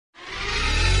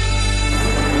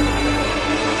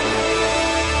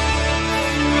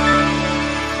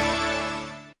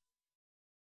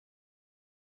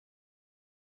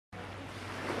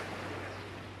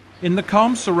In the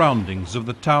calm surroundings of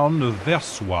the town of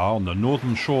Versoix on the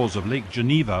northern shores of Lake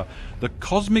Geneva, the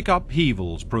cosmic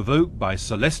upheavals provoked by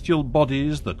celestial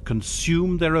bodies that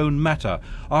consume their own matter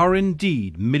are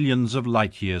indeed millions of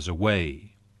light years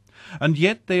away. And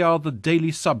yet they are the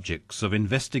daily subjects of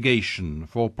investigation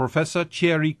for Professor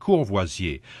Thierry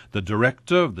Courvoisier, the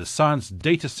director of the Science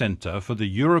Data Center for the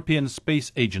European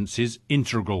Space Agency's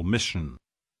Integral mission.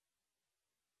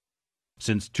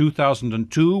 Since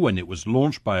 2002, when it was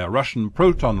launched by a Russian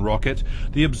Proton rocket,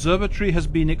 the observatory has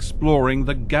been exploring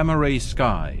the gamma-ray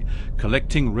sky,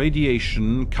 collecting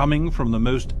radiation coming from the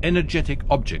most energetic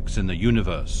objects in the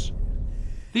universe.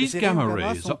 These gamma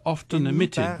rays are often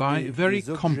emitted by very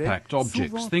compact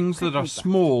objects, things that are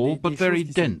small but very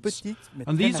dense,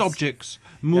 and these objects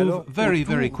move very,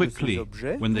 very quickly.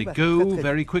 When they go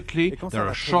very quickly, there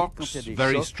are shocks,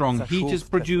 very strong heat is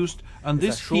produced, and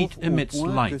this heat emits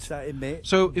light.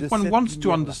 So if one wants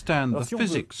to understand the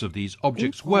physics of these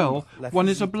objects well, one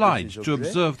is obliged to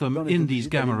observe them in these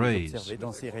gamma rays.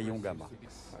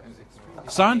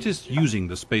 Scientists using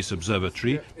the Space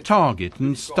Observatory target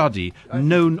and study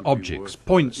known objects,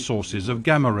 point sources of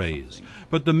gamma rays,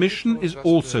 but the mission is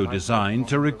also designed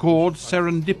to record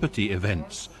serendipity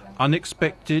events,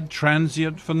 unexpected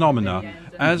transient phenomena,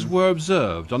 as were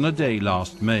observed on a day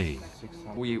last May.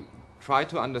 We try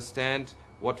to understand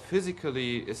what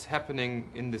physically is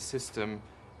happening in the system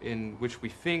in which we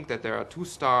think that there are two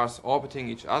stars orbiting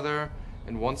each other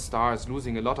and one star is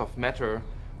losing a lot of matter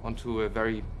onto a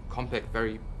very compact,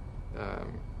 very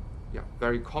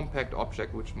compact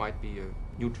object, which might be a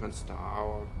neutron star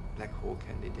or black hole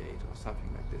candidate or something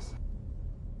like this.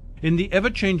 In the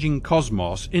ever-changing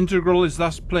cosmos, Integral is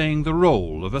thus playing the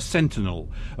role of a sentinel,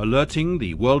 alerting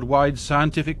the worldwide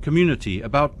scientific community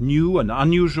about new and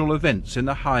unusual events in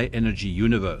the high-energy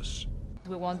universe.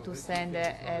 We want to send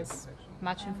as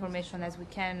much information as we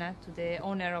can to the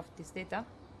owner of this data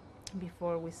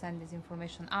before we send this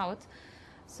information out.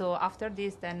 So after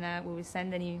this, then we will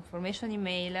send an information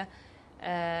email,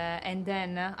 and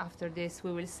then after this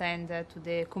we will send to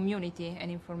the community an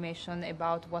information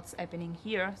about what's happening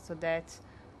here, so that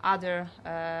other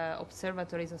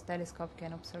observatories or telescopes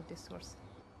can observe this source.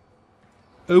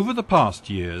 Over the past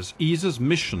years, ESA's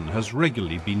mission has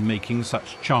regularly been making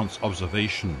such chance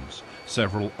observations.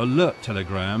 Several alert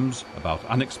telegrams about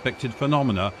unexpected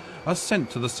phenomena are sent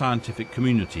to the scientific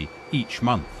community each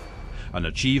month. An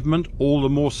achievement all the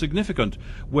more significant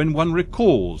when one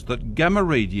recalls that gamma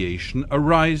radiation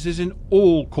arises in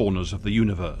all corners of the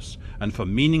universe, and for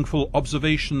meaningful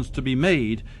observations to be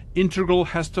made, Integral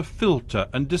has to filter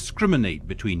and discriminate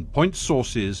between point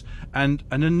sources and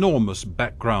an enormous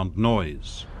background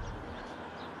noise.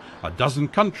 A dozen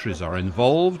countries are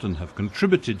involved and have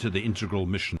contributed to the Integral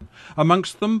mission.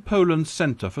 Amongst them, Poland's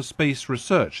Centre for Space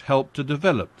Research helped to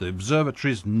develop the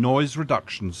observatory's noise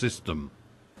reduction system.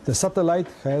 The satellite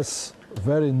has a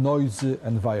very noisy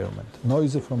environment,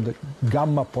 noisy from the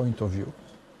gamma point of view.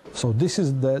 So this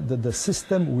is the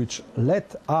system which led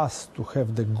us to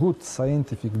have the good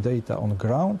scientific data on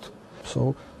ground.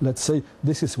 So let's say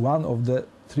this is one of the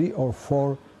 3 or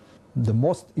 4 the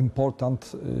most important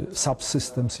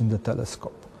subsystems in the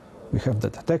telescope. We have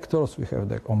the detectors, we have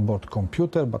the onboard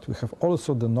computer, but we have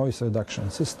also the noise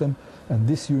reduction system, and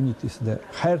this unit is the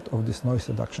heart of this noise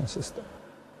reduction system.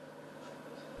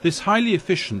 This highly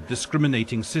efficient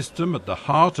discriminating system at the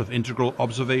heart of Integral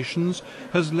observations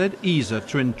has led ESA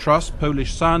to entrust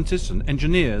Polish scientists and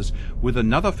engineers with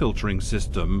another filtering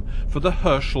system for the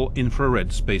Herschel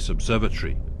Infrared Space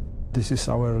Observatory. This is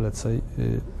our, let's say,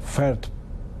 third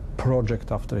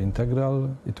project after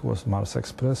Integral. It was Mars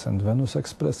Express and Venus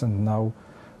Express, and now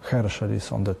Herschel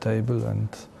is on the table, and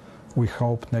we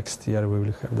hope next year we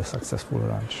will have the successful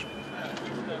launch.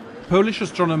 Polish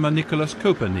astronomer Nicholas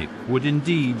Kopernik would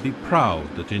indeed be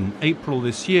proud that in April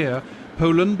this year,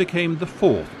 Poland became the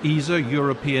 4th ESA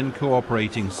European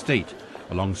cooperating state,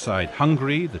 alongside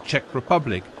Hungary, the Czech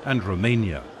Republic and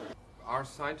Romania.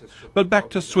 But back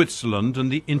to Switzerland and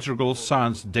the Integral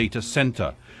Science Data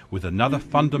Center, with another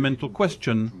fundamental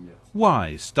question: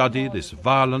 why study this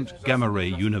violent gamma-ray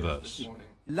universe?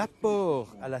 L'apport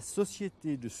à la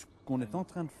société de ce qu'on est en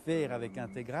train de faire avec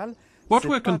Integral. What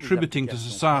we're contributing to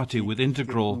society with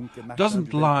Integral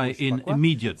doesn't lie in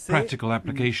immediate practical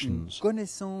applications.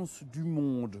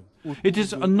 It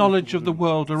is a knowledge of the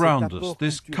world around us,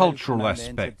 this cultural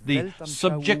aspect, the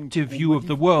subjective view of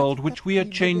the world which we are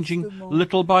changing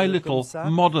little by little,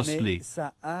 modestly.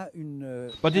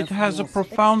 But it has a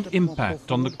profound impact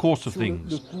on the course of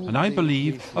things, and I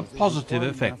believe a positive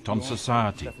effect on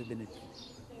society.